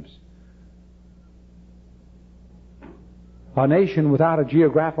 millenniums. A nation without a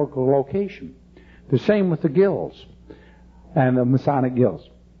geographical location. The same with the guilds and the Masonic guilds.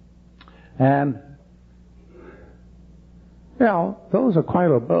 And, those are quite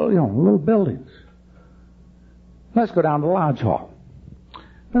little buildings. Let's go down to the lodge hall.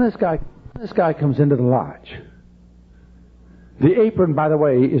 And this guy comes into the lodge. The apron, by the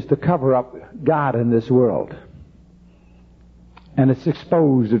way, is to cover up God in this world. And it's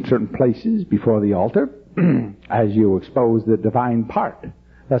exposed in certain places before the altar as you expose the divine part.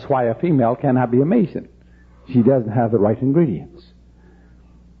 That's why a female cannot be a Mason. She doesn't have the right ingredients.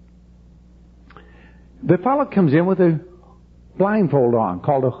 The fellow comes in with a blindfold on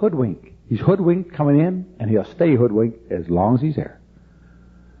called a hoodwink. He's hoodwinked coming in, and he'll stay hoodwinked as long as he's there.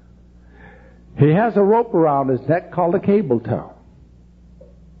 He has a rope around his neck called a cable tow.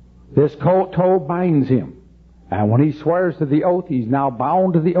 This tow binds him. And when he swears to the oath, he's now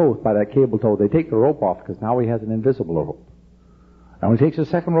bound to the oath by that cable tow. They take the rope off because now he has an invisible rope. And when he takes the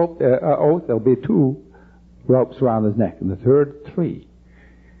second oath, there'll be 2 ropes around his neck, and the third 3.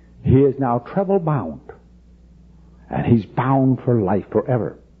 He is now treble bound. And he's bound for life,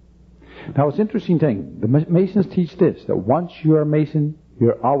 forever. Now, it's an interesting thing. The Masons teach this, that once you're a Mason,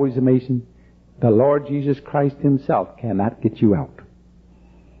 you're always a Mason. The Lord Jesus Christ himself cannot get you out.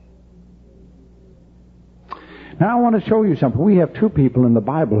 Now, I want to show you something. We have 2 people in the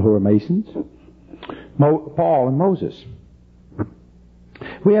Bible who are Masons, Paul and Moses.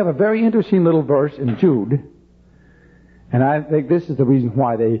 We have a very interesting little verse in Jude, and I think this is the reason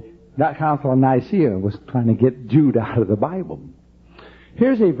why that Council of Nicaea was trying to get Jude out of the Bible.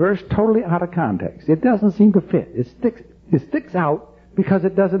 Here's a verse totally out of context. It doesn't seem to fit. It sticks out because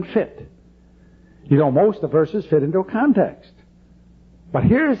it doesn't fit. Most of the verses fit into a context. But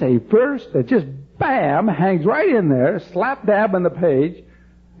here's a verse that just, bam, hangs right in there, slap dab on the page,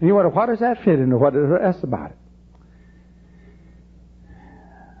 and you wonder, what does that fit into? What is the rest about it?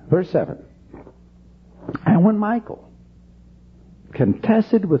 Verse 7. And when Michael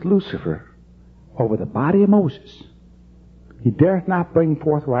contested with Lucifer over the body of Moses, he dared not bring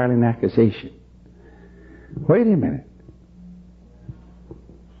forth riling accusation. Wait a minute.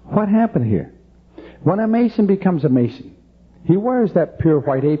 What happened here? When a Mason becomes a Mason, he wears that pure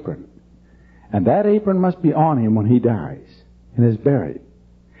white apron. And that apron must be on him when he dies and is buried.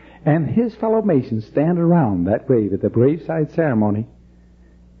 And his fellow Masons stand around that grave at the graveside ceremony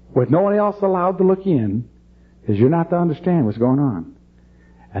with nobody else allowed to look in, because you're not to understand what's going on.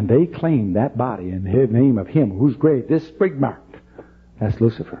 And they claim that body in the name of him whose grave this sprig marked. That's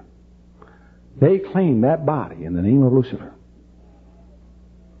Lucifer. They claim that body in the name of Lucifer.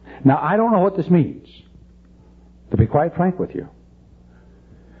 Now, I don't know what this means, to be quite frank with you.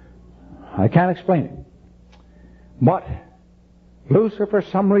 I can't explain it. But Lucifer, for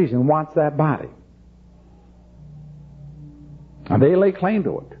some reason, wants that body. And they lay claim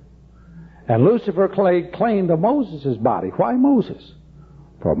to it. And Lucifer laid claim to Moses' body. Why Moses?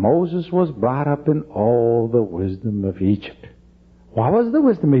 For Moses was brought up in all the wisdom of Egypt. What was the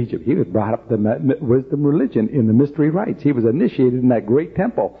wisdom of Egypt? He was brought up in the wisdom religion in the mystery rites. He was initiated in that great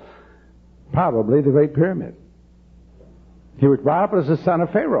temple, probably the Great Pyramid. He was brought up as the son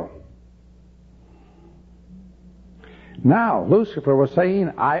of Pharaoh. Now, Lucifer was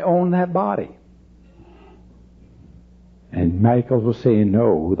saying, I own that body. And Michael was saying,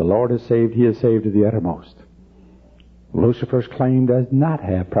 no, who the Lord has saved, he has saved to the uttermost. Lucifer's claim does not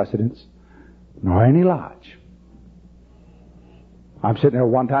have precedence, nor any lodge. I'm sitting there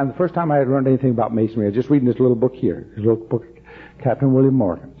one time, the first time I had learned anything about Masonry, I was just reading this little book here, this little book, Captain William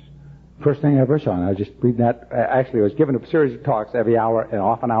Morgan's. First thing I ever saw, and I was just reading that. Actually, I was given a series of talks every hour, and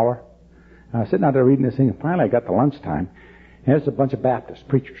off an hour. And I was sitting out there reading this thing, and finally I got to lunchtime, and there's a bunch of Baptist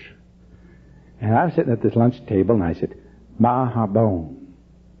preachers. And I was sitting at this lunch table, and I said, Mahabone.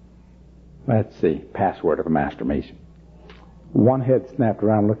 That's the password of a master mason. One head snapped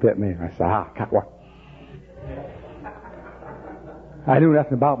around and looked at me, and I said, what? I knew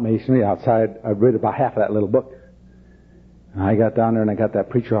nothing about masonry outside. I'd read about half of that little book. And I got down there, and I got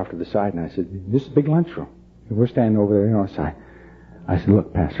that preacher off to the side, and I said, this is a big lunchroom. And we're standing over there, side. I said,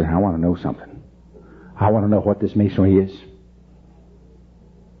 look, Pastor, I want to know something. I want to know what this masonry is.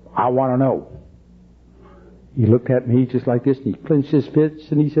 I want to know. He looked at me just like this, and he clenched his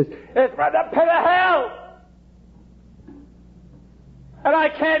fists, and he says, it's from the pit of hell! And I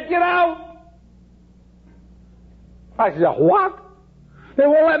can't get out! I said, what? They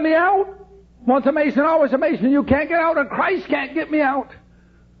won't let me out? Once a Mason, always a Mason. You can't get out, and Christ can't get me out.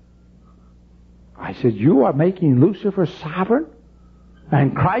 I said, you are making Lucifer sovereign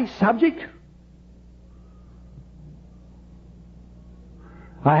and Christ subject?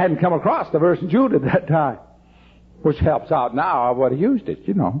 I hadn't come across the verse in Jude at that time, which helps out now. I would have used it,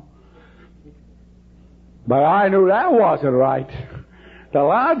 you know. But I knew that wasn't right. The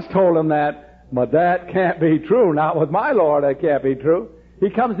Lord's told him that, but that can't be true. Not with my Lord, that can't be true. He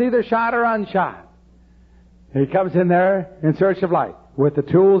comes either shot or unshot. He comes in there in search of light with the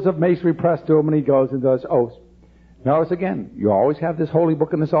tools of masonry pressed to him, and he goes and does oaths. Notice again, you always have this holy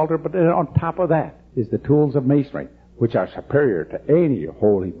book in this altar, but then on top of that is the tools of masonry, which are superior to any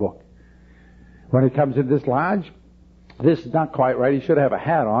holy book. When he comes into this lodge, this is not quite right. He should have a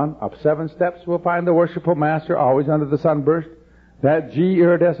hat on. Up 7 steps, we'll find the worshipful master, always under the sunburst. That G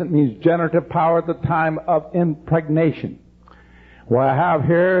iridescent means generative power at the time of impregnation. Well, I have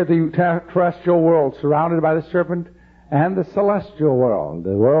here the terrestrial world surrounded by the serpent and the celestial world.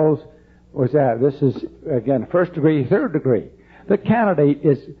 The world's, what's that? This is, again, 1st degree, 3rd degree. The candidate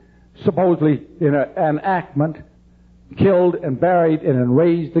is supposedly in an enactment, killed and buried and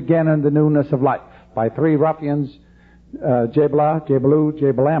raised again in the newness of life by 3 ruffians, Jebelah, Jebalu,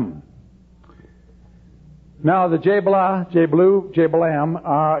 Jebalem. Now, the Jebelah, Jebalu, Jebalem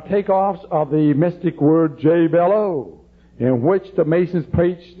are takeoffs of the mystic word Jebelo, in which the Masons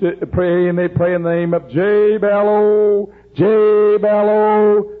pray, and they pray in the name of Jebelo,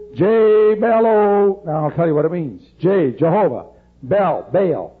 Jebelo, Jebelo. Now, I'll tell you what it means. J, Jehovah, Bel,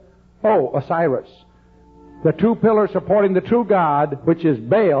 Baal, O, Osiris. The 2 pillars supporting the true God, which is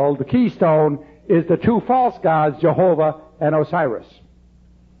Baal, the keystone, is the 2 false gods, Jehovah and Osiris.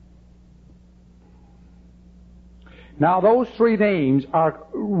 Now, those 3 names are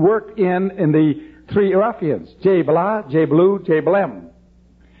worked in the 3 ruffians, Jebelah, Jebalu, Jebalem.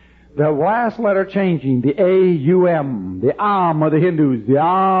 The last letter changing, the A-U-M, the Am of the Hindus, the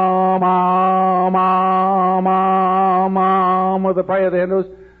Am of the prayer of the Hindus.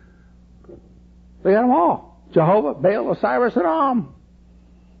 They got them all. Jehovah, Baal, Osiris, and Am.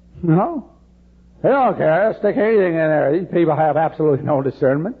 You know? They don't care. Stick anything in there. These people have absolutely no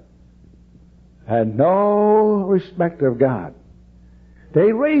discernment and no respect of God.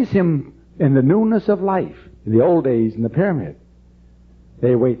 They raise him in the newness of life. In the old days, in the pyramid,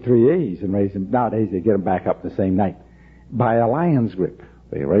 they wait 3 days and raise him. Nowadays, they get him back up the same night by a lion's grip.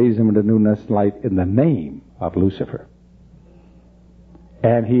 They raise him into newness of life in the name of Lucifer.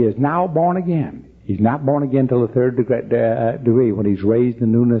 And he is now born again. He's not born again till the 3rd degree when he's raised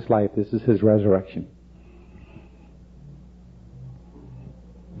in newness life. This is his resurrection.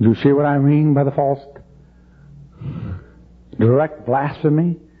 Do you see what I mean by the false direct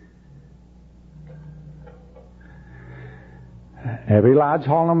blasphemy? Every lodge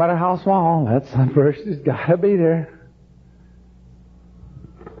hall, no matter how small, that sunburst has got to be there.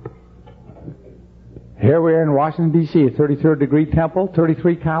 Here we are in Washington, D.C., a 33rd degree temple,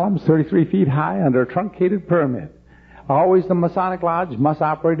 33 columns, 33 feet high, under a truncated pyramid. Always the Masonic lodge must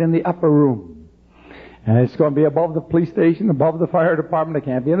operate in the upper room. And it's going to be above the police station, above the fire department. It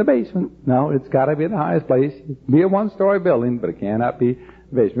can't be in the basement. No, it's got to be in the highest place. It can be a 1-story building, but it cannot be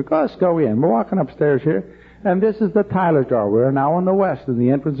the basement. Let's go in. We're walking upstairs here, and this is the Tyler's door. We're now in the west, in the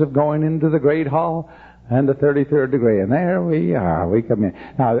entrance of going into the Great Hall and the 33rd degree. And there we are. We come in.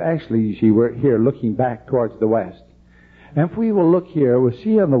 Now, actually, you see, we're here looking back towards the west. And if we will look here, we'll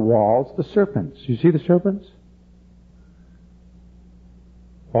see on the walls the serpents. You see the serpents?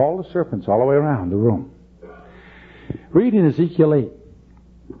 All the serpents all the way around the room. Read in Ezekiel 8.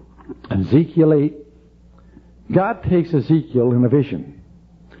 Ezekiel 8, God takes Ezekiel in a vision.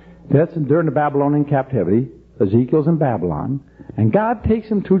 That's during the Babylonian captivity. Ezekiel's in Babylon. And God takes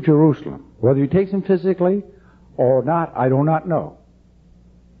him to Jerusalem. Whether he takes him physically or not, I do not know.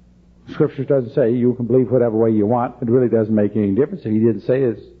 Scripture doesn't say you can believe whatever way you want. It really doesn't make any difference. If he didn't say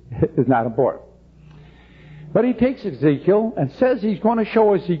it's not important. But he takes Ezekiel and says he's going to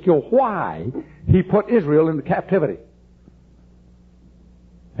show Ezekiel why he put Israel into captivity.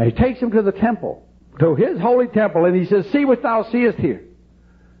 And he takes him to the temple, to his holy temple, and he says, see what thou seest here.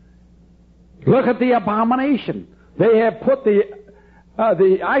 Look at the abomination. They have put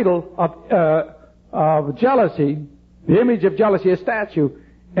the idol of jealousy, the image of jealousy, a statue,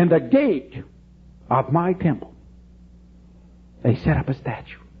 in the gate of my temple. They set up a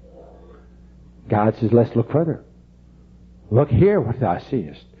statue. God says, let's look further. Look here what thou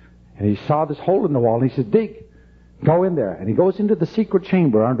seest. And he saw this hole in the wall, and he says, dig. Go in there. And he goes into the secret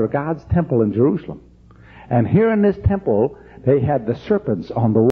chamber under God's temple in Jerusalem. And here in this temple, they had the serpents on the wall.